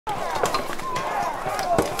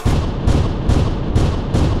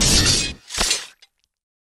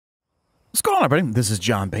on, everybody? This is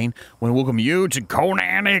John Bane. I want to welcome you to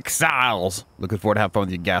Conan Exiles. Looking forward to have fun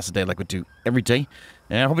with you guys today like we do every day.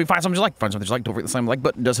 And I hope you find something you like. Find something you like. Don't forget the same like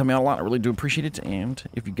button. It does help me out a lot. I really do appreciate it. And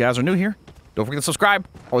if you guys are new here, don't forget to subscribe.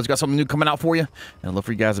 Always got something new coming out for you. And I'd love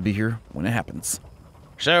for you guys to be here when it happens.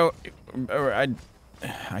 So, I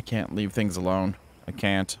can't leave things alone. I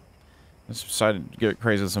can't. I just decided to get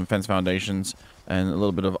crazy with some fence foundations and a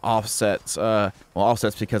little bit of offsets. Well,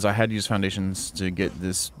 offsets because I had to use foundations to get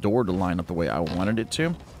this door to line up the way I wanted it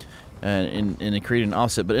to. And it created an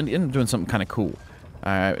offset, but it ended up doing something kind of cool.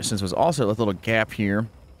 Since it was also a little gap here,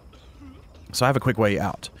 so I have a quick way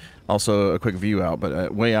out. Also a quick view out,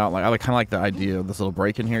 but way out, like I kind of like the idea of this little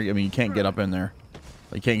break in here. I mean, you can't get up in there.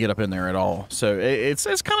 You can't get up in there at all. So it's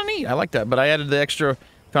kind of neat. I like that. But I added the extra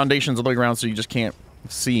foundations all the way around so you just can't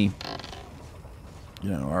see, you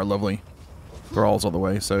know, our lovely thralls all the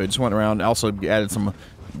way. So it just went around. Also added some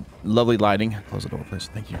lovely lighting. Close the door, please.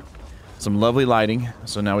 Thank you. Some lovely lighting,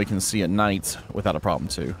 so now we can see at night without a problem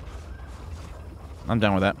too. I'm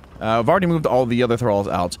down with that. I've already moved all the other thralls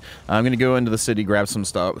out. I'm going to go into the city, grab some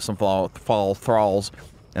stuff, some fall thralls,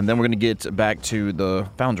 and then we're going to get back to the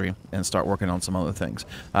foundry and start working on some other things.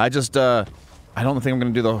 I don't think I'm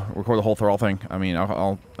going to record the whole thrall thing. I mean,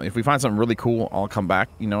 I'll if we find something really cool, I'll come back,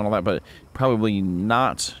 you know, and all that, but probably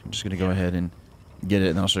not. I'm just going to go ahead and get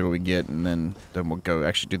it, and I'll show you what we get, and then we'll go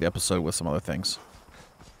actually do the episode with some other things.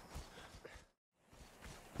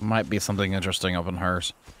 Might be something interesting up in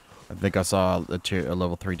hers. I think I saw a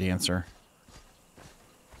level 3 dancer.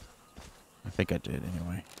 I think I did,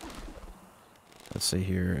 anyway. Let's see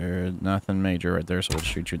here. Nothing major right there, so we'll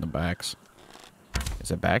shoot you in the backs. Is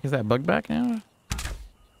it back? Is that bug back now?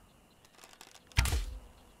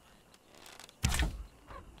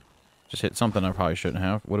 Just hit something I probably shouldn't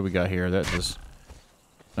have. What do we got here? That does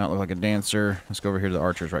not look like a dancer. Let's go over here to the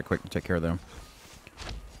archers right quick and take care of them.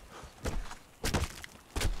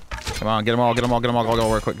 Come on, get them all, get them all, get them all,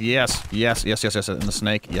 go real quick. Yes, yes, yes, yes, yes, and the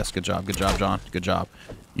snake. Yes, good job, John. Good job.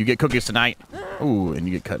 You get cookies tonight. Ooh, and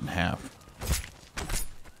you get cut in half.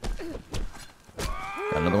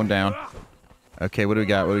 Got another one down. Okay, what do we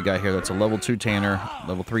got? What do we got here? That's a level 2 tanner,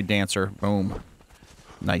 level 3 dancer. Boom.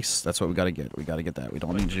 Nice. That's what we gotta get. We gotta get that. We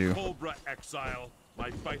don't need you. Cobra exile. My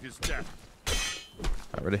fight is death.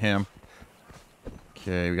 Got rid of him.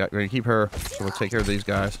 Okay, we're gonna keep her. So we'll take care of these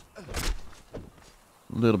guys.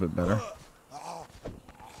 A little bit better.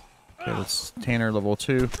 Okay, that's Tanner, level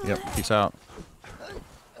 2. Yep, peace out.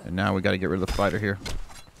 And now we got to get rid of the fighter here.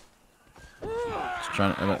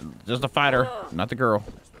 Just a fighter, not the girl,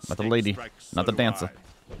 not the lady, not the dancer,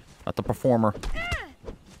 not the performer.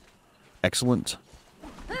 Excellent.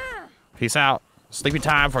 Peace out. Sleepy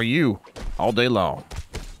time for you all day long.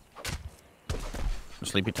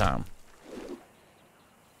 Sleepy time.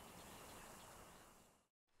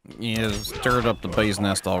 Yeah, stirred up the bee's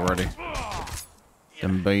nest already.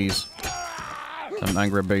 Them bees. Them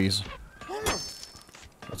angry bees.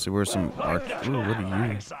 Let's see, where's some arch. Ooh, what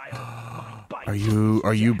are you?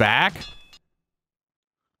 Are you back?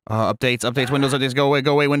 Updates, Windows updates, go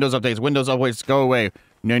away, Windows updates, go away.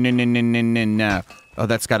 No. Oh,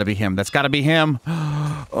 that's gotta be him.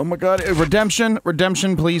 Oh my god, redemption,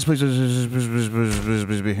 please be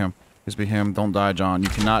him. Please be him. Don't die, John. You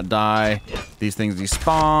cannot die. These things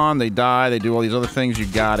despawn. They die. They do all these other things. You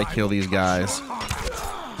gotta kill these guys.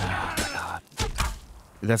 Oh my god.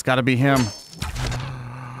 That's gotta be him.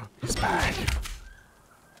 He's back.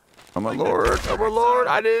 Oh my lord.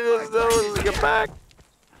 I need to get back.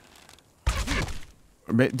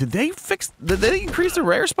 Did they increase the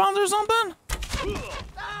rare spawns or something?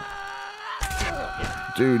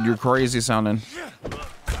 Dude, you're crazy sounding.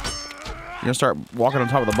 You're gonna start walking on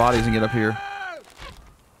top of the bodies and get up here.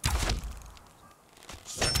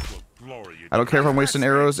 I don't care if I'm wasting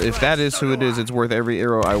arrows. If that is who it is, it's worth every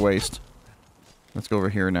arrow I waste. Let's go over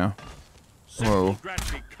here now. Whoa.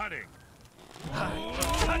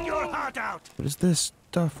 What is this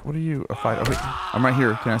stuff? What are you? A fight? Oh, wait. I'm right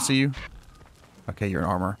here. Can I see you? Okay, you're in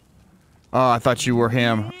armor. Oh, I thought you were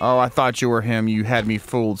him. You had me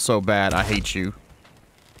fooled so bad. I hate you.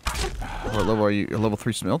 What level are you? A level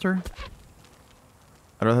 3 smelter?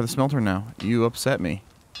 I don't have the smelter now. You upset me.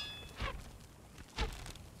 Let's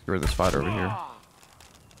get rid of this fighter over here.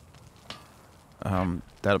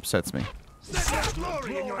 That upsets me.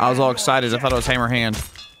 I was all excited. I thought it was Hammer Hand.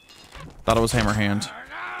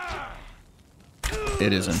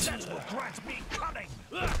 It isn't.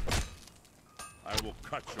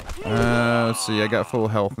 Let's see. I got full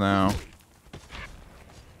health now.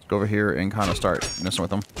 Let's go over here and kind of start messing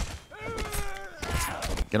with them.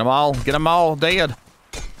 Get them all dead. A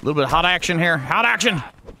little bit of hot action here. Hot action!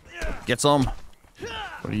 Get some.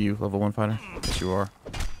 What are you, level 1 fighter? Yes, you are.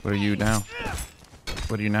 What are you now?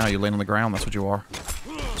 What are you now? You're laying on the ground. That's what you are.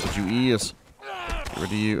 That's what you is. Where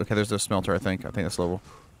do you? Okay, there's the smelter, I think. I think that's level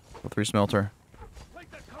 3 smelter.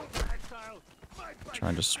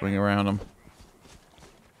 Trying to swing around him.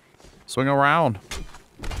 Swing around.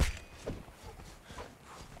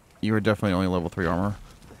 You are definitely only level 3 armor.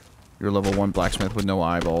 You're level 1 blacksmith with no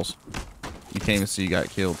eyeballs. You can't even see you got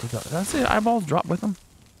killed. Did I say eyeballs drop with him?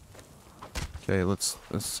 Okay, let's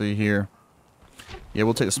see here. Yeah,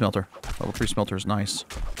 we'll take the smelter. Level 3 smelter is nice.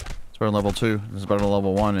 It's better than level 2. This is better than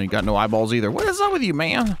level 1, and you got no eyeballs either. What is up with you,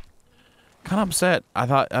 man? Kind of upset.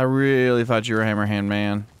 I really thought you were a hammerhand,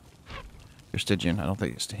 man. You're Stygian. I don't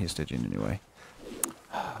think he's Stygian anyway.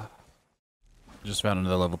 Just found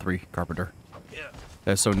another level 3 carpenter.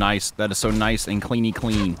 That's so nice. That is so nice and cleany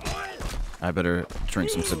clean. I better drink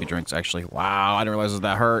some sippy drinks, actually. Wow, I didn't realize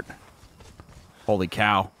that hurt. Holy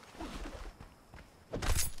cow.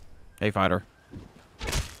 Hey, fighter.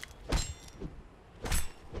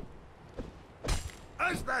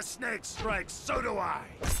 As the snake strikes, so do I.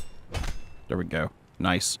 There we go.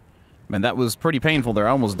 Nice. Man, that was pretty painful there.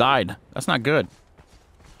 I almost died. That's not good.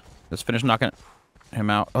 Let's finish knocking him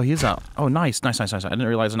out. Oh, he's out. Oh, nice. Nice, nice, nice. I didn't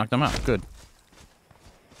realize I knocked him out. Good.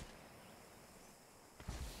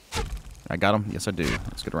 I got him? Yes, I do.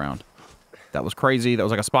 Let's get around. That was crazy. That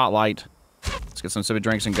was like a spotlight. Let's get some sippy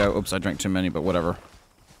drinks and go. Oops, I drank too many, but whatever.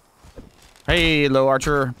 Hey, hello,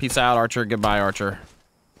 Archer. Peace out, Archer. Goodbye, Archer.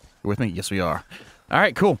 You with me? Yes, we are. All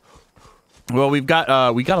right, cool. Well, we got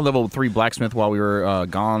a level 3 blacksmith while we were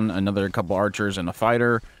gone. Another couple archers and a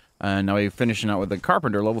fighter. And now we're finishing out with a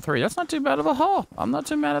carpenter, level 3. That's not too bad of a haul. I'm not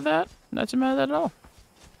too mad at that. Not too mad at that at all.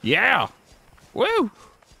 Yeah! Woo!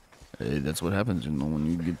 Hey, that's what happens, you know, when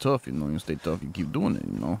you get tough, you know, you stay tough, you keep doing it,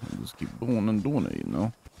 you know. You just keep doing and doing it, you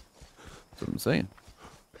know. That's what I'm saying.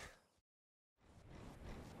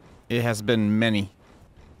 It has been many,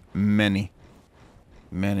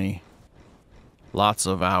 lots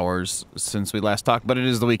of hours since we last talked, but it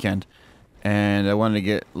is the weekend. And I wanted to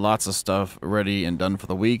get lots of stuff ready and done for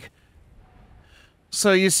the week.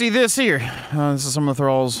 So you see this here. This is some of the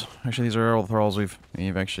thralls. Actually, these are all the thralls I've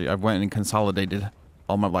went and consolidated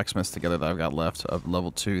all my blacksmiths together that I've got left of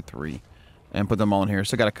level 2, 3, and put them all in here.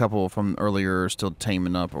 Still got a couple from earlier still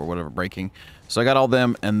taming up or whatever, breaking. So I got all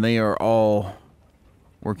them, and they are all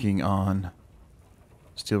working on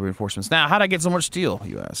steel reinforcements. Now, how'd I get so much steel,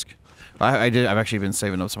 you ask? I've actually been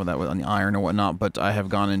saving up some of that on the iron or whatnot, but I have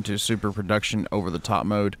gone into super production over the top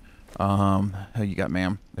mode. Oh, you got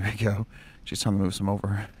ma'am. There you go. She's telling me to move some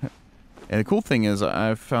over. And the cool thing is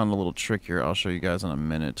I've found a little trick here. I'll show you guys in a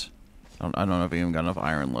minute. I don't know if I even got enough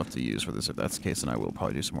iron left to use for this. If that's the case, then I will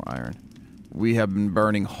probably do some more iron. We have been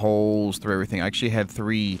burning holes through everything. I actually had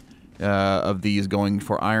 3 of these going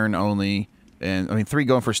for iron only. And I mean 3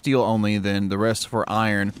 going for steel only, then the rest for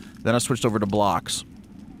iron. Then I switched over to blocks.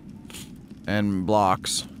 And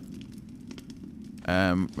blocks.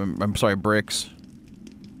 I'm sorry, bricks.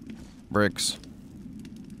 Bricks.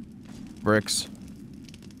 Bricks.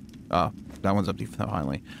 Oh, that one's up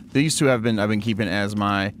finally. These 2 I've been keeping as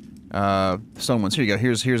my stone ones. Here you go.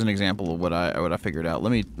 Here's an example of what I figured out.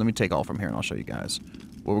 Let me take all from here and I'll show you guys.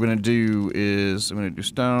 What we're gonna do is I'm gonna do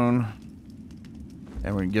stone,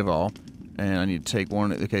 and we're gonna give all. And I need to take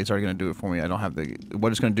one. Okay, it's already going to do it for me. I don't have the...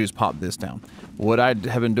 What it's going to do is pop this down. What I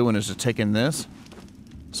have been doing is just taking this,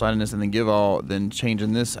 sliding this, and then give all, then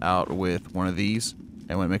changing this out with one of these.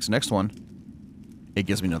 And when it makes the next one, it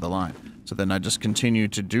gives me another line. So then I just continue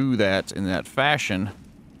to do that in that fashion.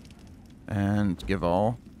 And give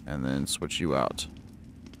all, and then switch you out.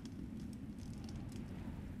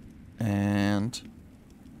 And...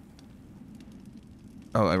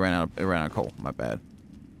 Oh, it ran out of coal. My bad.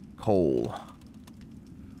 Coal.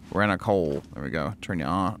 Ran out of coal. There we go. Turn you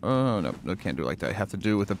on. Oh, no, can't do it like that. I have to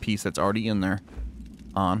do it with a piece that's already in there.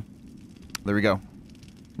 On. There we go.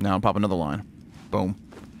 Now I'll pop another line. Boom.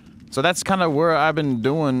 So that's kind of where I've been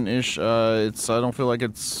doing-ish. I don't feel like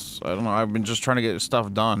it's... I don't know. I've been just trying to get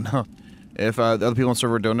stuff done. If the other people on the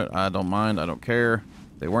server are doing it, I don't mind. I don't care.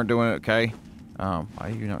 They weren't doing it, okay? Why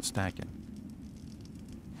are you not stacking?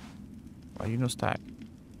 Why are you no stack?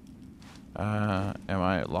 Am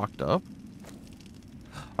I locked up?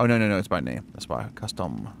 Oh, no, it's by name. That's why.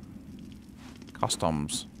 Customs.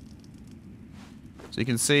 So you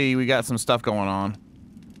can see we got some stuff going on.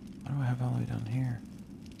 What do I have all the way down here?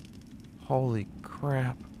 Holy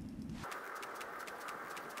crap.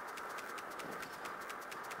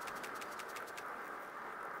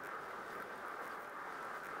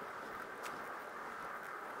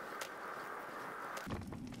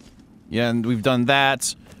 Yeah, and we've done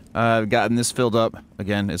that. Gotten this filled up.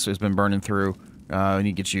 Again, it's been burning through. I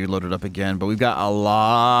need to get you loaded up again. But we've got a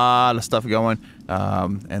lot of stuff going.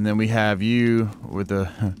 And then we have you with the...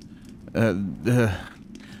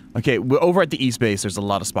 okay, over at the east base, there's a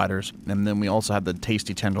lot of spiders. And then we also have the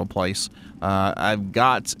tasty tendril place. I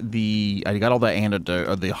got all the antidote,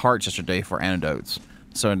 or the hearts yesterday for antidotes.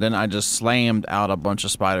 So then I just slammed out a bunch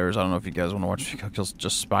of spiders. I don't know if you guys want to watch me kill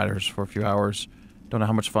just spiders for a few hours. Don't know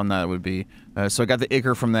how much fun that would be. So I got the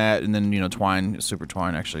ichor from that, and then, you know, twine, super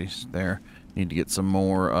twine actually there. Need to get some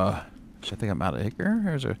more, I think I'm out of ichor?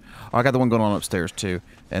 Or is there... Oh, I got the one going on upstairs too.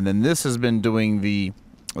 And then this has been doing the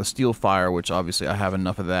steel fire, which obviously I have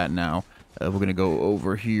enough of that now. We're gonna go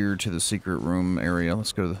over here to the secret room area.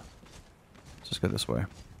 Let's just go this way.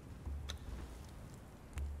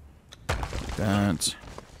 Like that.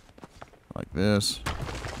 Like this.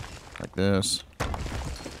 Like this.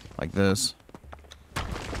 Like this.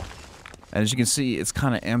 And as you can see, it's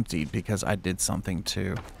kind of emptied because I did something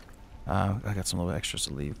too. I got some little extras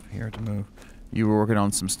to leave here to move. You were working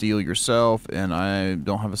on some steel yourself, and I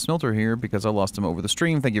don't have a smelter here because I lost them over the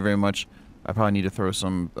stream. Thank you very much. I probably need to throw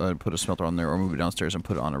some, put a smelter on there or move it downstairs and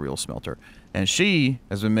put it on a real smelter. And she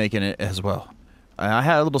has been making it as well. I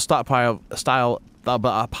had a little stockpile,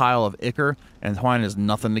 a pile of ichor, and twine is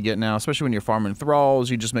nothing to get now, especially when you're farming thralls.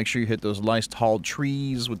 You just make sure you hit those nice tall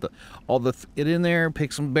trees with it in there,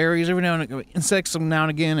 pick some berries every now and again, insects every now and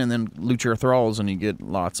again, and then loot your thralls, and you get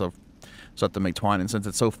lots of stuff to make twine. And since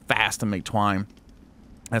it's so fast to make twine,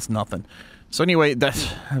 that's nothing. So anyway,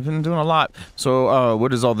 I've been doing a lot. So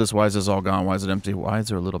what is all this? Why is this all gone? Why is it empty? Why is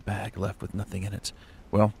there a little bag left with nothing in it?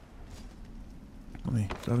 Well, do I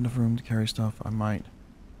have enough room to carry stuff? I might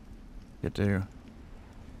get to.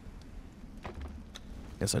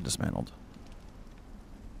 Guess I dismantled.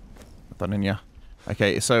 Nothing in ya.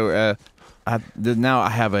 Okay, so now I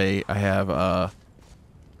have a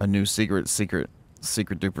new secret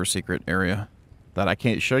duper secret area that I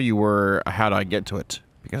can't show you how do I get to it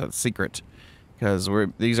because it's secret. Because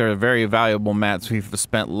these are very valuable mats we've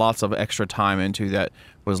spent lots of extra time into. That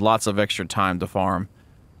was lots of extra time to farm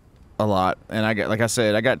a lot, and like I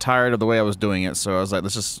said, I got tired of the way I was doing it, so I was like,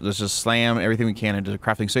 let's just slam everything we can into the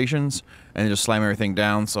crafting stations and just slam everything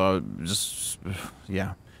down. So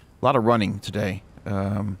yeah, a lot of running today.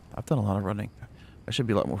 I've done a lot of running. I should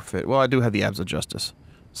be a lot more fit. Well, I do have the abs of justice,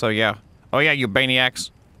 so yeah. Oh yeah, you BANE-IACS.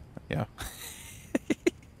 Yeah.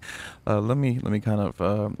 Let me kind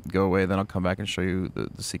of go away, then I'll come back and show you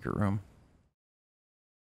the secret room.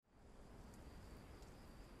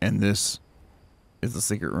 And this is the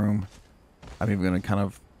secret room. I'm even going to kind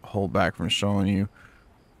of hold back from showing you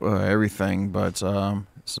everything, but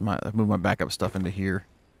I've moved my backup stuff into here.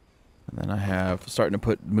 And then I have starting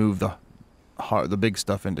to move the big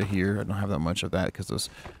stuff into here. I don't have that much of that because those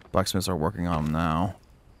blacksmiths are working on them now.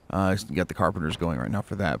 I got the carpenters going right now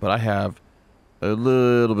for that, but I have a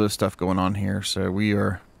little bit of stuff going on here. So we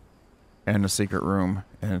are in a secret room,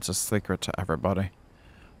 and it's a secret to everybody.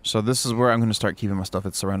 So this is where I'm going to start keeping my stuff.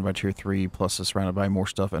 It's surrounded by tier 3, plus it's surrounded by more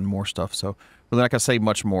stuff and more stuff. So really not going to say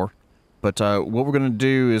much more. But what we're going to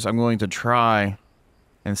do is I'm going to try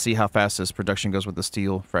and see how fast this production goes with the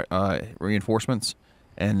steel reinforcements.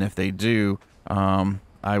 And if they do,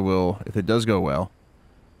 I will, if it does go well,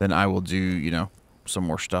 then I will do, you know, some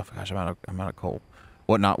more stuff. Gosh, I'm out of coal.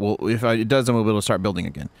 Whatnot. Well, if it does, then we'll be able to start building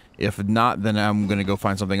again. If not, then I'm going to go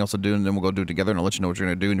find something else to do, and then we'll go do it together, and I'll let you know what you're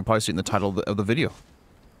going to do, and you'll probably see it in the title of the video.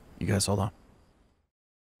 You guys hold on.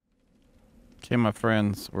 Okay, my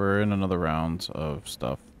friends, we're in another round of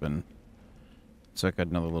stuff. Took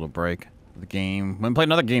another little break. The game. I'm going to play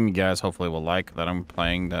another game you guys hopefully will like that I'm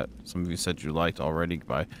playing, that some of you said you liked already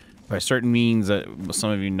by certain means that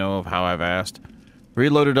some of you know of how I've asked.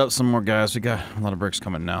 Reloaded up some more, guys. We got a lot of bricks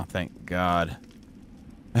coming now, thank God.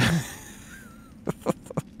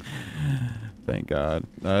 Thank God.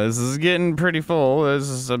 This is getting pretty full.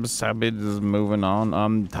 I'm happy this is moving on.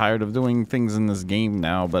 I'm tired of doing things in this game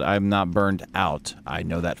now, but I'm not burned out. I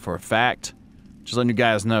know that for a fact. Just letting you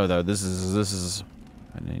guys know, though, this is...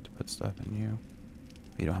 I need to put stuff in you.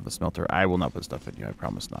 You don't have the smelter. I will not put stuff in you. I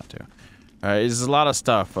promise not to. Alright, this is a lot of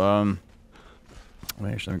stuff. Let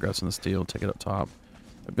me grab some of the steel, take it up top.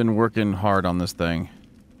 I've been working hard on this thing.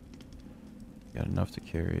 Got enough to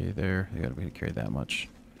carry there. You gotta be able to carry that much.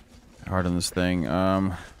 Hard on this thing. Let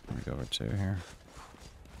me go over to here.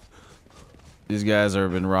 These guys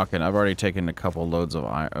have been rocking. I've already taken a couple loads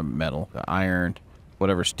of metal, iron,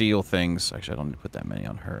 whatever, steel things. Actually, I don't need to put that many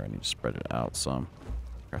on her. I need to spread it out some.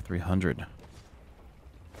 Got 300.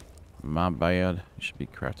 My bad. You should be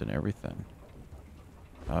crafting everything.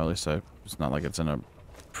 At least it's not like it's in a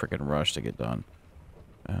freaking rush to get done.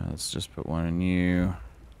 Let's just put one in you.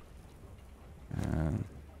 And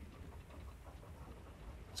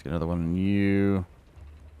Let's get another one on you.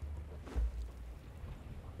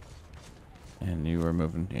 And you are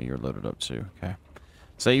moving. Yeah, you're loaded up too. Okay.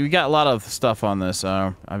 So you got a lot of stuff on this.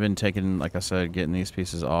 I've been taking, like I said, getting these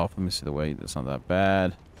pieces off. Let me see the weight. That's not that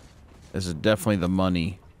bad. This is definitely the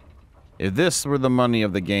money. If this were the money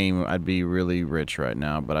of the game, I'd be really rich right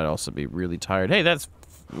now, but I'd also be really tired. Hey, I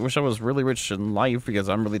wish I was really rich in life because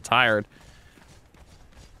I'm really tired.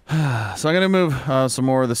 So I'm going to move some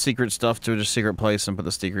more of the secret stuff to a just secret place and put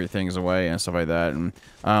the secret things away and stuff like that. And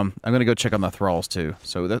I'm going to go check on the thralls too.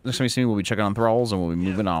 So next time you see me, we'll be checking on thralls and we'll be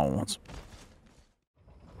moving on.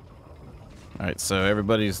 Alright, so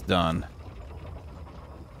everybody's done.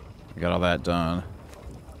 We got all that done.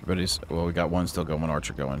 Well, we got one still going, one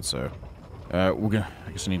archer going, so... I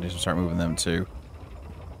guess I need to start moving them too.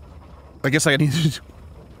 I guess I need to...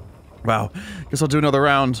 Wow. Guess I'll do another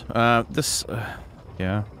round. Yeah.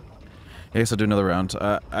 I guess I'll do another round.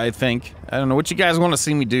 I think... I don't know what you guys want to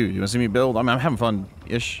see me do. You want to see me build? I mean, I'm having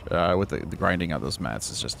fun-ish with the grinding out those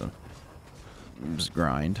mats. It's just just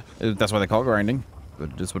grind. That's why they call it grinding.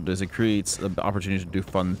 But just what it is, it creates the opportunity to do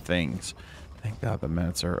fun things. Thank God the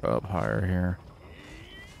mats are up higher here.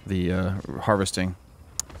 The harvesting.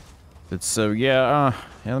 So yeah,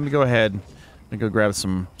 let me go ahead. Let me go grab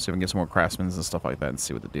some, see if I can get some more craftsmen and stuff like that and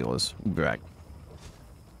see what the deal is. We'll be back.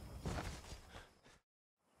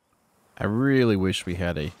 I really wish we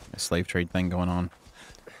had a slave trade thing going on.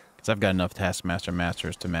 Because I've got enough taskmaster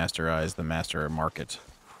masters to masterize the master market.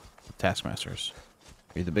 Taskmasters.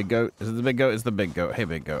 Are you the big goat? Is it the big goat? It's the big goat. Hey,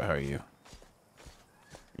 big goat, how are you?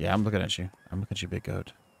 Yeah, I'm looking at you. I'm looking at you, big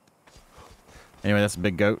goat. Anyway, that's the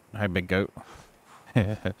big goat. Hi, big goat.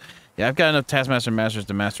 Yeah, I've got enough taskmaster masters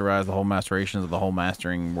to masterize the whole macerations of the whole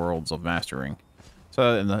mastering worlds of mastering.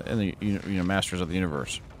 So, in the masters of the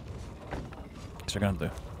universe. What's I gonna do?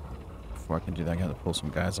 Before I can do that, I gotta pull some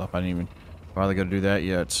guys off. I didn't even bother go to do that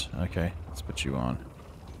yet. Okay, let's put you on.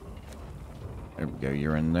 There we go.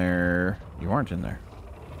 You're in there. You aren't in there.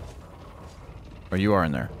 Or you are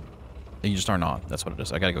in there. You just aren't on. That's what it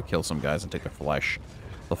is. I gotta go kill some guys and take their flesh.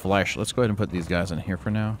 The flesh. Let's go ahead and put these guys in here for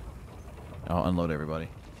now. I'll unload everybody.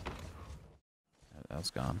 That was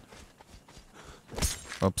gone.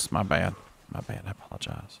 Oops, my bad. My bad. I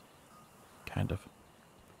apologize. Kind of.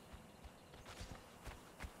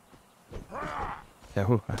 Yeah,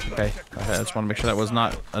 okay. I just want to make sure that was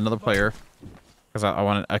not another player. Because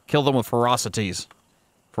I killed them with ferocities.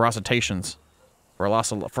 Ferocitations.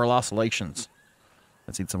 Ferocilations.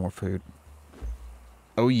 Let's eat some more food.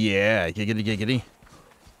 Oh yeah. Giggity giggity.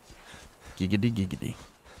 Giggity giggity.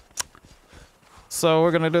 So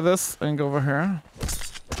we're gonna do this and go over here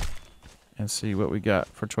and see what we got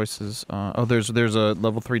for choices. Oh, there's a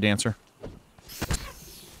level 3 dancer.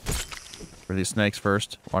 For these snakes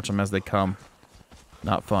first. Watch them as they come.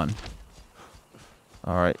 Not fun.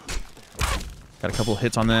 All right. Got a couple of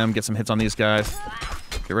hits on them. Get some hits on these guys.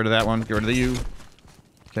 Get rid of that one. Get rid of you.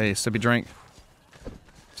 Okay, sippy drink.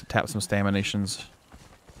 To tap some staminations.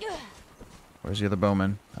 Where's the other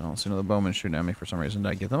bowman? I don't see another bowman shooting at me for some reason. Did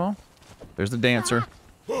I get them all? There's the dancer.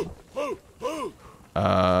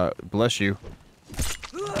 Bless you.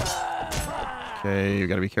 Okay, you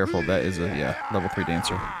gotta be careful. That is a, yeah, level 3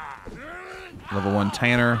 dancer. Level 1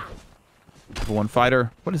 tanner. Level 1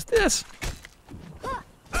 fighter. What is this?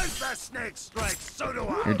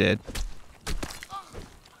 You're dead.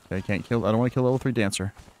 Okay, can't kill. I don't want to kill level 3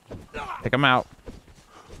 dancer. Pick him out.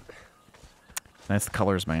 Nice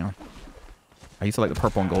colors, man. I used to like the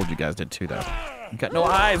purple and gold you guys did too, though. You got no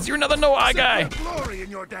eyes. You're another no eye guy.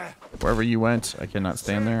 Wherever you went, I cannot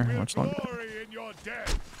stand there much longer.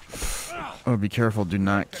 Oh, be careful. Do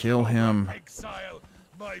not kill him.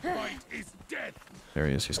 There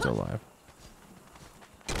he is. He's still alive.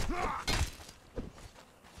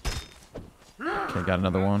 Okay, got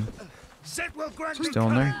another one. Is he still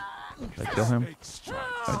in there? Did I kill him?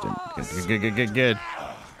 I didn't. Good.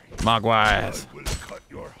 Mogwise.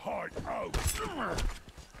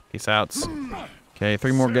 Peace out. Okay,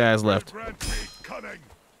 3 more guys left.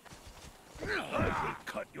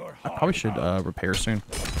 I probably should repair soon.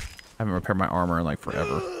 I haven't repaired my armor in like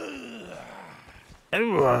forever.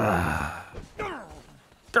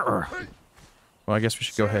 Well, I guess we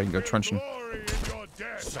should go ahead and go truncheon.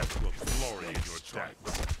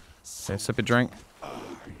 Okay, sip a drink.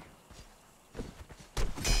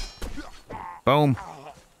 Boom.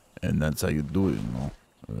 And that's how you do it, you know.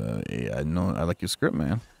 Yeah, I know. I like your script,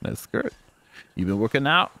 man. That's good. You've been working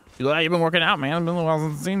out. You've been working out, man. It's been a while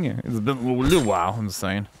since I've seen you. It's been a little while. I'm just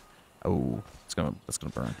saying. Oh, that's gonna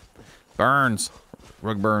burn. Burns.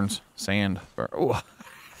 Rug burns. Sand. Burn. Oh.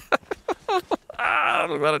 Ah,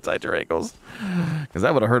 look at tight your ankles. Because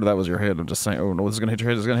I would have heard that was your head. I'm just saying, oh no, this is gonna hit your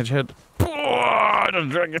head. This is gonna hit your head.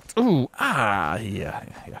 Ooh,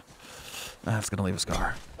 yeah. That's gonna leave a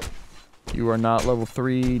scar. You are not level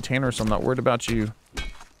 3 Tanner, so I'm not worried about you.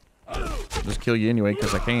 I'll just kill you anyway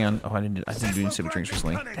because I can. Oh, I didn't do any civic drinks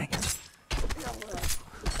recently. Dang it.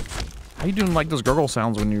 How you doing like those gurgle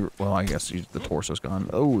sounds when you? Well, I guess the torso's gone.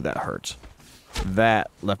 Oh, that hurts. That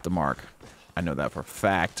left a mark. I know that for a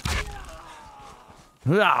fact.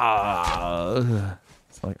 It's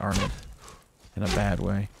like Arnold in a bad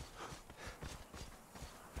way.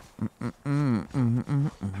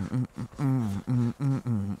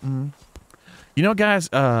 You know, guys,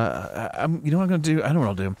 you know what I'm gonna do? I know what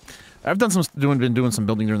I'll do. I've done been doing some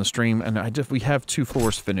building during the stream, and we have 2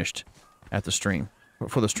 floors finished at the stream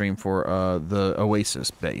for the Oasis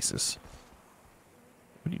bases.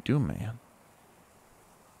 What are you doing, man?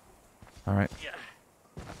 All right.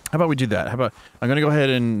 How about we do that? How about I'm gonna go ahead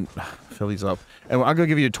and fill these up, and I'll go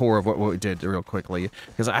give you a tour of what we did real quickly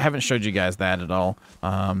because I haven't showed you guys that at all.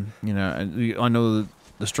 You know, I know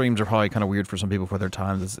the streams are probably kind of weird for some people for their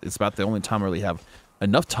time. It's about the only time I really have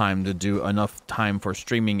enough time to do enough time for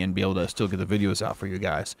streaming and be able to still get the videos out for you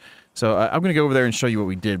guys. So I'm gonna go over there and show you what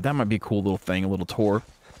we did. That might be a cool little thing, a little tour.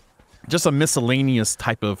 Just a miscellaneous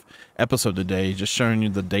type of episode today, just showing you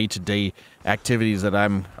the day-to-day activities that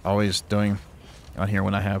I'm always doing on here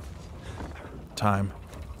when I have time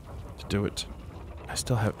to do it. I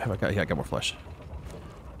still have I got? Yeah, I got more flesh.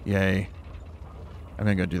 Yay. I'm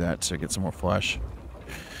gonna go do that to get some more flesh.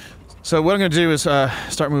 So what I'm gonna do is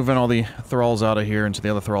start moving all the thralls out of here into the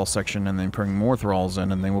other thrall section and then bring more thralls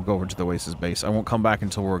in, and then we'll go over to the Oasis base. I won't come back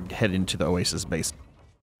until we're heading to the Oasis base.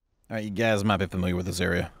 Alright, you guys might be familiar with this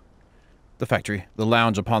area. The factory. The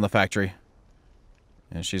lounge upon the factory.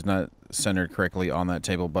 And she's not centered correctly on that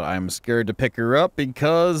table, but I'm scared to pick her up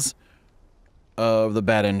because of the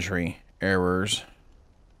bad entry errors.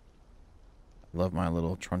 Love my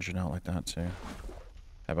little truncheon out like that, too.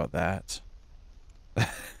 How about that?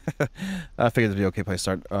 I figured it'd be an okay place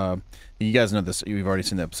to start. You guys know this. You've already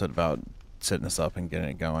seen the episode about setting this up and getting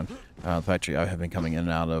it going. The factory I have been coming in and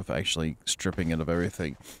out of, actually stripping it of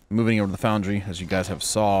everything. Moving over to the foundry, as you guys have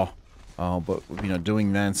saw. But, you know,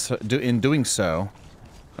 in doing so,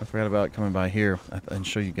 I forgot about coming by here and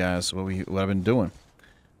show you guys what I've been doing.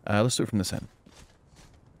 Let's do it from this end.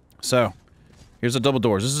 So, here's the double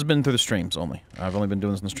doors. This has been through the streams only. I've only been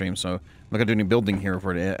doing this in the stream, so I'm not going to do any building here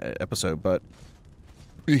for the episode, but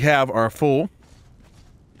we have our full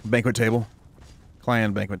banquet table.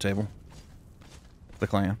 Clan banquet table. The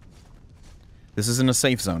clan. This is in a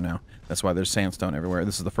safe zone now. That's why there's sandstone everywhere.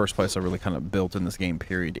 This is the first place I really kind of built in this game,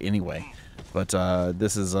 period, anyway. But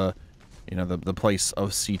this is you know, the place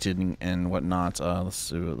of seating and whatnot. Let's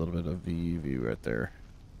do a little bit of view right there.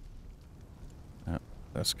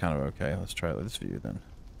 That's kind of okay. Let's try this view then.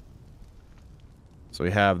 So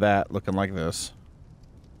we have that looking like this.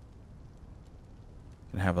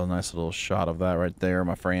 Can have a nice little shot of that right there,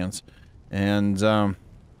 my friends. And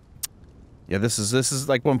yeah, this is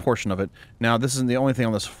like one portion of it. Now this isn't the only thing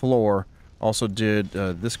on this floor. Also did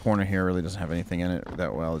this corner here really doesn't have anything in it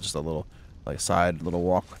that well. It's just a little like side little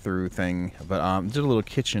walk through thing. But did a little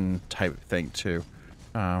kitchen type thing too.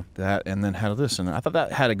 That and then had this, and I thought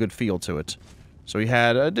that had a good feel to it. So we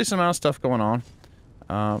had a decent amount of stuff going on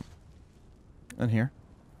in here.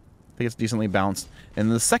 I think it's decently balanced.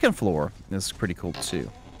 And the second floor is pretty cool too.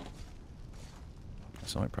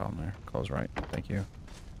 That's the only problem there. Close right. Thank you.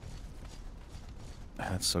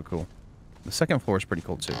 That's so cool. The second floor is pretty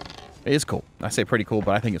cool too. It is cool. I say pretty cool,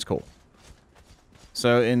 but I think it's cool.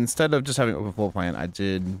 So instead of just having an open floor plan, I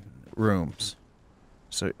did rooms.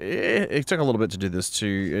 So it took a little bit to do this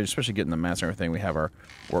too, especially getting the mats and everything. We have our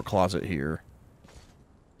work closet here.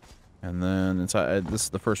 And then inside, this is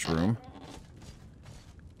the first room.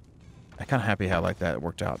 I'm kind of happy how like that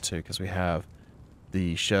worked out too, because we have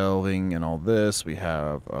the shelving and all this. We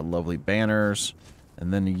have lovely banners,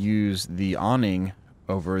 and then you use the awning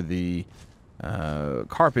over the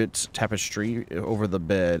carpet tapestry over the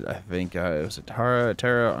bed. I think it was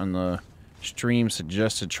Tara on the stream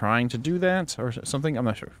suggested trying to do that or something. I'm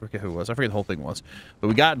not sure. I forget who it was. I forget the whole thing was. But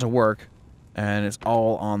we got it to work, and it's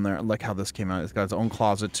all on there. I like how this came out. It's got its own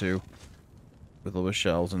closet too, with little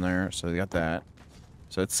shelves in there. So we got that.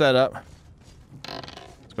 So it's set up.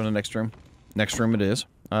 Let's go to the next room. Next room it is.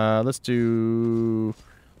 Let's go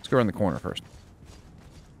around the corner first.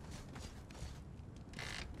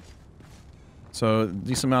 So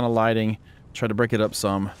decent amount of lighting. Try to break it up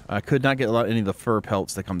some. I could not get any of the fur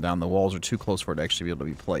pelts that come down. The walls are too close for it to actually be able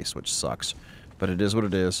to be placed, which sucks. But it is what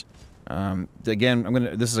it is.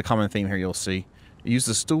 Again, this is a common theme here. You'll see Use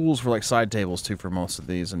the stools for like side tables too for most of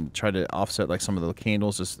these, and try to offset like some of the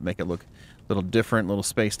candles just to make it look a little different, a little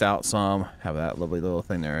spaced out some. Have that lovely little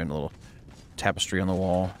thing there and a little tapestry on the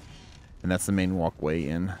wall. And that's the main walkway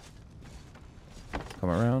in. Come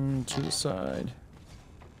around to the side.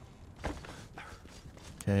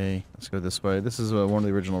 Okay, let's go this way. This is one of the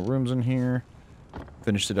original rooms in here.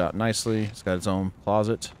 Finished it out nicely. It's got its own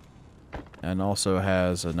closet. And also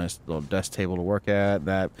has a nice little desk table to work at.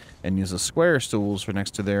 That, and use the square stools for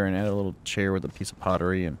next to there, and add a little chair with a piece of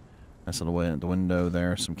pottery, and nice little way at the window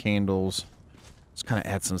there. Some candles. Just kind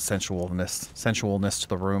of add some sensualness to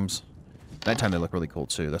the rooms. Nighttime they look really cool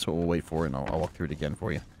too. That's what we'll wait for, and I'll walk through it again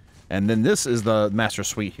for you. And then this is the master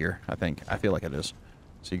suite here, I think. I feel like it is.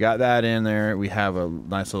 So you got that in there. We have a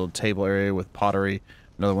nice little table area with pottery.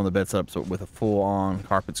 Another one of the bed setups with a full-on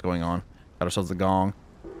carpets going on. Got ourselves a gong.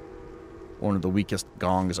 One of the weakest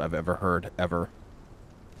gongs I've ever heard, ever.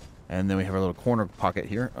 And then we have our little corner pocket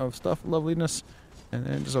here of stuff, loveliness. And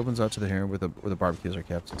then it just opens out to the here where the barbecues are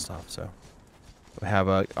kept and stuff. So we have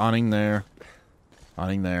a awning there,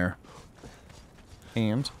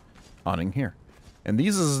 and awning here. And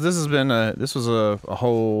this was a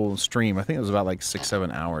whole stream. I think it was about like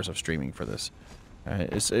 6-7 hours of streaming for this.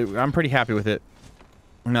 I'm pretty happy with it.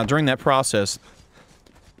 Now during that process,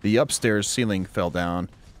 the upstairs ceiling fell down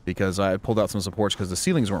because I pulled out some supports because the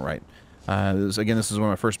ceilings weren't right. Again, this is one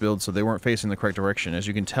of my first builds, so they weren't facing the correct direction. As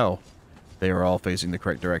you can tell, they are all facing the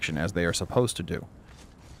correct direction as they are supposed to do.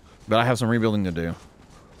 But I have some rebuilding to do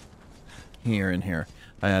here and here.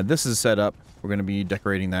 This is set up. We're going to be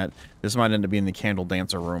decorating that. This might end up being the candle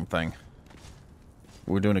dancer room thing.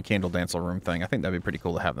 We're doing a candle dancer room thing. I think that'd be pretty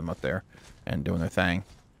cool to have them up there and doing their thing.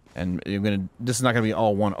 And this is not going to be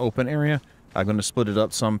all one open area. I'm going to split it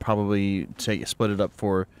up some, probably split it up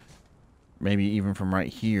for maybe even from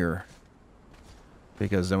right here.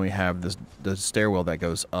 Because then we have the stairwell that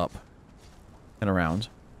goes up and around.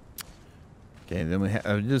 Okay, then we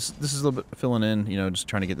have this is a little bit filling in, you know, just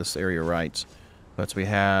trying to get this area right. But we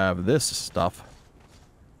have this stuff,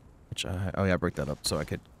 which oh yeah, I break that up so I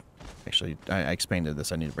could actually I expanded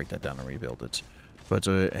this. I need to break that down and rebuild it. But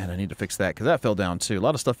and I need to fix that because that fell down too. A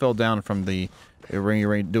lot of stuff fell down from the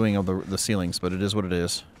doing of the ceilings, but it is what it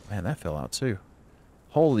is. Man, that fell out too.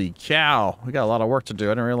 Holy cow, we got a lot of work to do.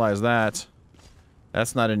 I didn't realize that.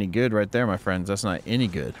 That's not any good right there, my friends. That's not any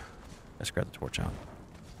good. Let's grab the torch out.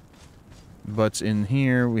 But in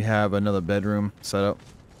here we have another bedroom set up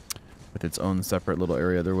with its own separate little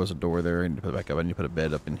area. There was a door there. I need to put it back up. I need to put a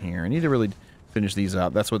bed up in here. I need to really finish these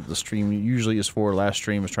out. That's what the stream usually is for. Last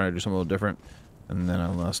stream was trying to do something a little different. And then I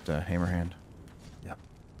lost hammer hand. Yeah.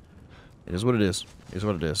 It is what it is. It is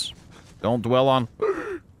what it is. Don't dwell on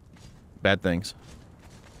bad things.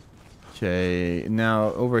 Okay.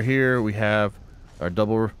 Now over here we have our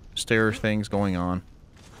double stair things going on.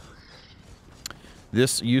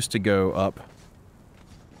 This used to go up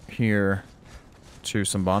here to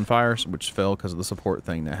some bonfires, which fell because of the support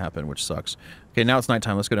thing that happened, which sucks. Okay, now it's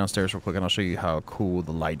nighttime. Let's go downstairs real quick, and I'll show you how cool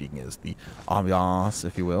the lighting is. The ambiance,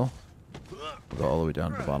 if you will. We'll go all the way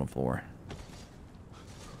down to the bottom floor.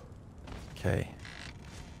 Okay.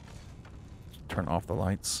 Turn off the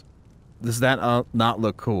lights. Does that not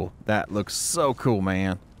look cool? That looks so cool,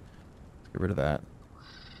 man. Let's get rid of that.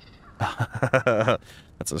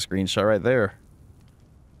 That's a screenshot right there.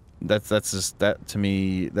 That's just, that to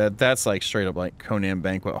me, that's like straight up like Conan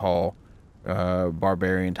Banquet Hall,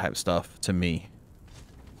 barbarian type stuff to me.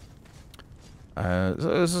 So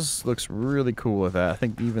this just looks really cool with that. I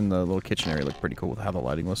think even the little kitchen area looked pretty cool with how the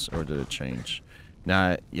lighting was, or did it change?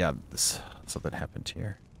 Nah, yeah, something happened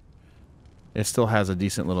here. It still has a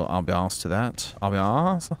decent little ambiance to that.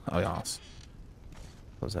 Ambiance? Ambiance.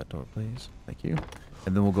 Close that door, please. Thank you.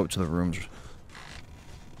 And then we'll go up to the rooms.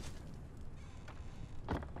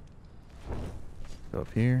 Go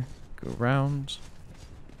up here, go around,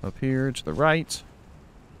 up here to the right.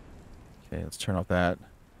 Okay, let's turn off that.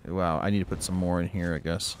 Wow, I need to put some more in here, I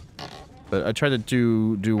guess. But I tried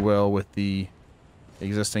to do well with the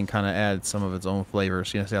existing, kind of add some of its own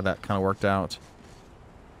flavors. You know, see how that kind of worked out?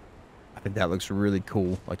 I think that looks really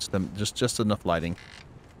cool. Like just enough lighting.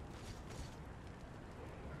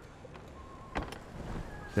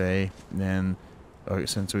 Okay, and then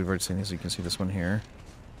since we've already seen this, you can see this one here.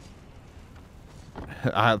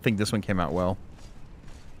 I think this one came out well.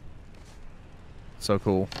 So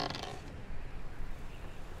cool.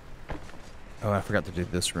 Oh, I forgot to do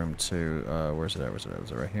this room too. Where's it at? Was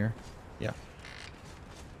it right here? Yeah.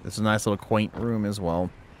 It's a nice little quaint room as well.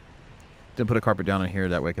 Didn't put a carpet down in here,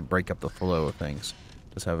 that way I could break up the flow of things.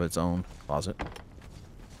 Just have its own closet.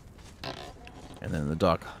 And then the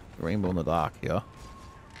dock. Rainbow in the dock, yeah.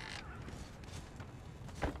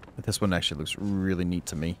 This one actually looks really neat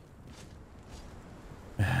to me.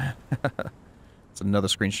 It's another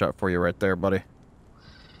screenshot for you right there, buddy.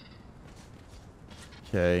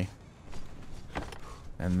 Okay.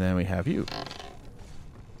 And then we have you.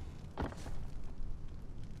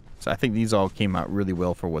 So I think these all came out really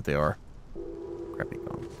well for what they are. Crappy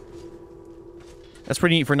gone. That's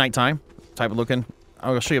pretty neat for nighttime type of looking.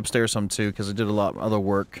 I'll show you upstairs some too, because I did a lot of other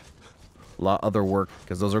work.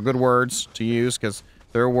 Because those are good words to use, because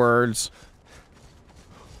they're words.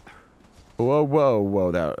 Whoa, whoa,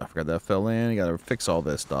 whoa. I forgot that fell in. You gotta fix all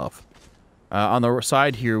this stuff. On the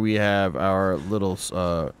side here, we have our little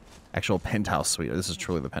actual penthouse suite. This is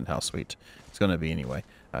truly the penthouse suite. It's gonna be anyway.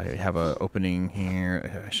 I have an opening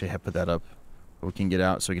here. I should have put that up. We can get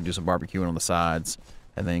out so we can do some barbecuing on the sides.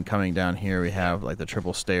 And then coming down here, we have like the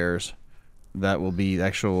triple stairs. That will be the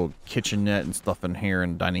actual kitchenette and stuff in here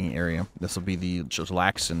and dining area. This will be the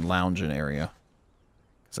chillax and lounging area.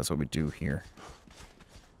 Because that's what we do here.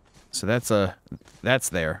 So that's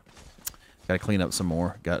there. Got to clean up some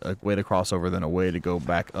more. Got a way to cross over, then a way to go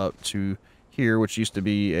back up to here, which used to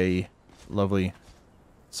be a lovely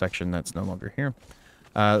section that's no longer here.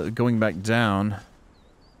 Going back down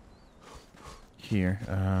here,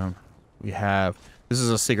 we have, this is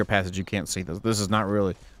a secret passage. You can't see this. This is not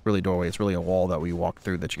really doorway. It's really a wall that we walk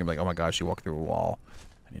through that you can be like, oh my gosh, you walk through a wall.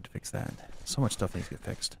 I need to fix that. So much stuff needs to get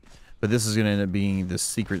fixed. But this is going to end up being the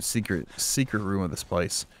secret room of this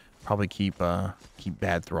place. Probably keep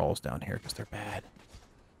bad thralls down here because they're bad.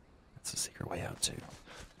 That's a secret way out too.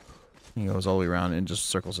 It goes all the way around and just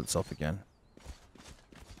circles itself again.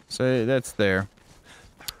 So that's there.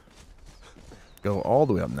 Go all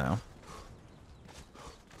the way up now.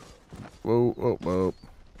 Whoa, whoa, whoa.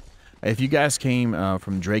 If you guys came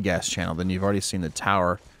from Dragas channel, then you've already seen the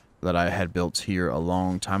tower that I had built here a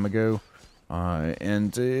long time ago.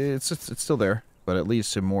 And it's still there, but it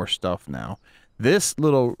leads to more stuff now. This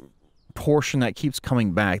little portion that keeps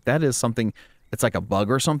coming back, that is something, it's like a bug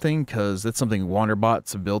or something, because it's something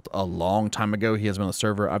Wanderbot's built a long time ago. He has been on the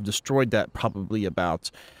server. I've destroyed that probably about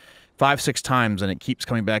 5-6 times, and it keeps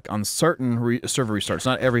coming back on certain server restarts.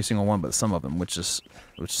 Not every single one, but some of them, which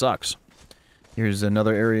sucks. Here's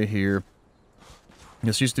another area here.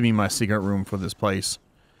 This used to be my secret room for this place,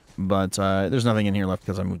 but there's nothing in here left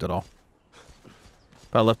because I moved it all.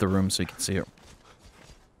 But I left the room so you can see it.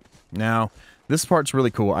 Now, this part's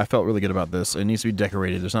really cool. I felt really good about this. It needs to be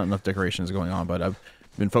decorated. There's not enough decorations going on, but I've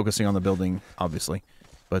been focusing on the building, obviously.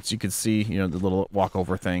 But you can see, you know, the little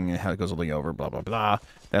walkover thing and how it goes all the way over, blah, blah, blah.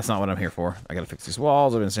 That's not what I'm here for. I gotta fix these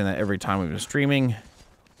walls. I've been saying that every time we've been streaming.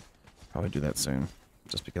 Probably do that soon,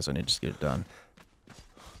 just because I need to just get it done.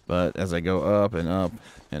 But as I go up and up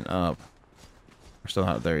and up, we're still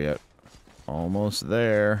not there yet. Almost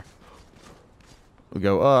there. We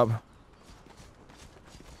go up.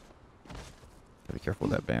 Gotta be careful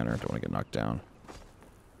with that banner. Don't want to get knocked down.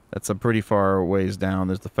 That's a pretty far ways down.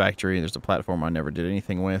 There's the factory. There's the platform I never did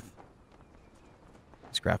anything with.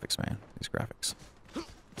 These graphics, man. These graphics.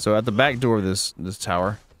 So at the back door of this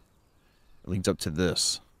tower, it leads up to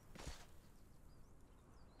this.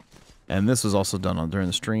 And this was also done during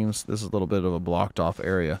the streams. This is a little bit of a blocked off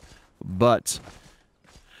area. But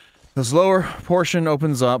this lower portion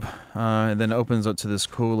opens up, and then opens up to this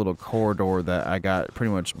cool little corridor that I got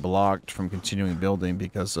pretty much blocked from continuing building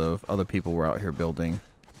because of other people were out here building.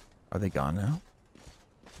 Are they gone now?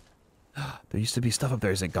 There used to be stuff up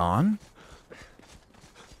there. Is it gone?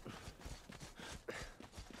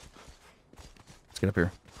 Let's get up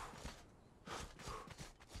here.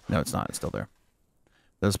 No, it's not. It's still there.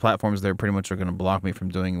 Those platforms there pretty much are going to block me from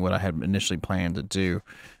doing what I had initially planned to do.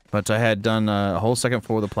 But I had done a whole second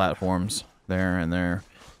floor of the platforms there, and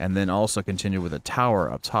then also continued with a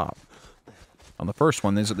tower up top. On the first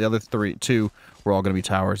one, the other two were all going to be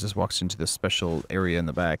towers. This walks into this special area in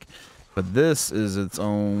the back. But this is its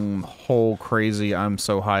own whole crazy, I'm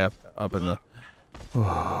so high up in the...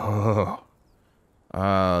 Oh,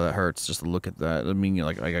 that hurts just to look at that. I mean,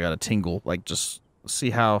 like I got a tingle. Like, just see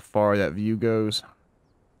how far that view goes.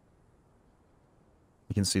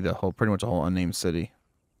 You can see the whole, pretty much the whole unnamed city.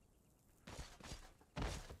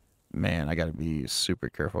 Man, I gotta be super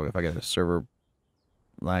careful if I get a server.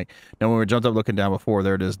 Like, now when we jumped up looking down before,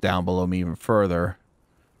 there it is down below me even further.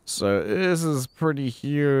 So this is pretty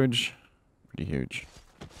huge. Pretty huge.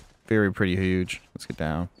 Very pretty huge. Let's get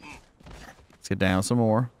down. Let's get down some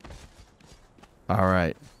more.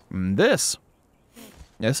 Alright. This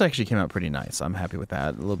actually came out pretty nice. I'm happy with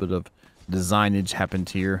that. A little bit of designage happened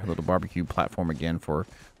here. A little barbecue platform again for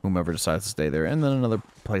whomever decides to stay there. And then another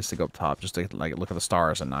place to go up top just to like look at the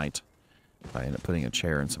stars at night. I end up putting a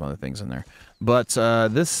chair and some other things in there. But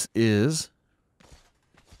this is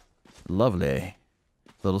Lovely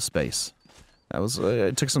little space. That was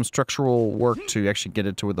it took some structural work to actually get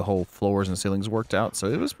it to where the whole floors and ceilings worked out, so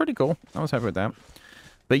it was pretty cool. I was happy with that.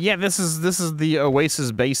 But yeah, this is the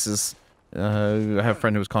Oasis basis. I have a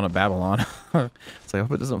friend who was calling it Babylon. It's like, I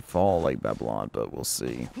hope it doesn't fall like Babylon, but we'll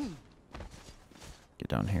see. Get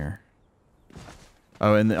down here.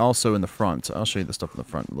 Oh, and also in the front. I'll show you the stuff in the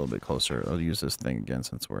front a little bit closer. I'll use this thing again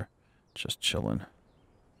since we're just chilling.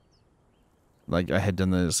 Like, I had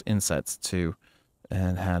done those insets too,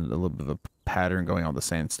 and had a little bit of a pattern going on the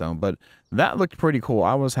sandstone, but that looked pretty cool.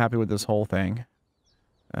 I was happy with this whole thing.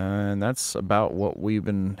 And that's about what we've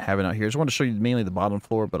been having out here. I just wanted to show you mainly the bottom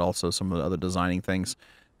floor, but also some of the other designing things.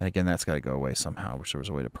 And again, that's got to go away somehow. I wish there was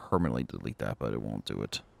a way to permanently delete that, but it won't do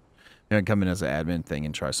it. Maybe I can come in as an admin thing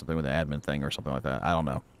and try something with an admin thing or something like that. I don't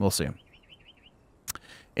know. We'll see.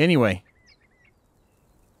 Anyway.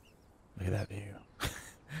 Look at that view.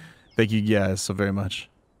 Thank you guys so very much.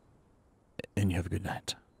 And you have a good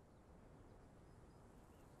night.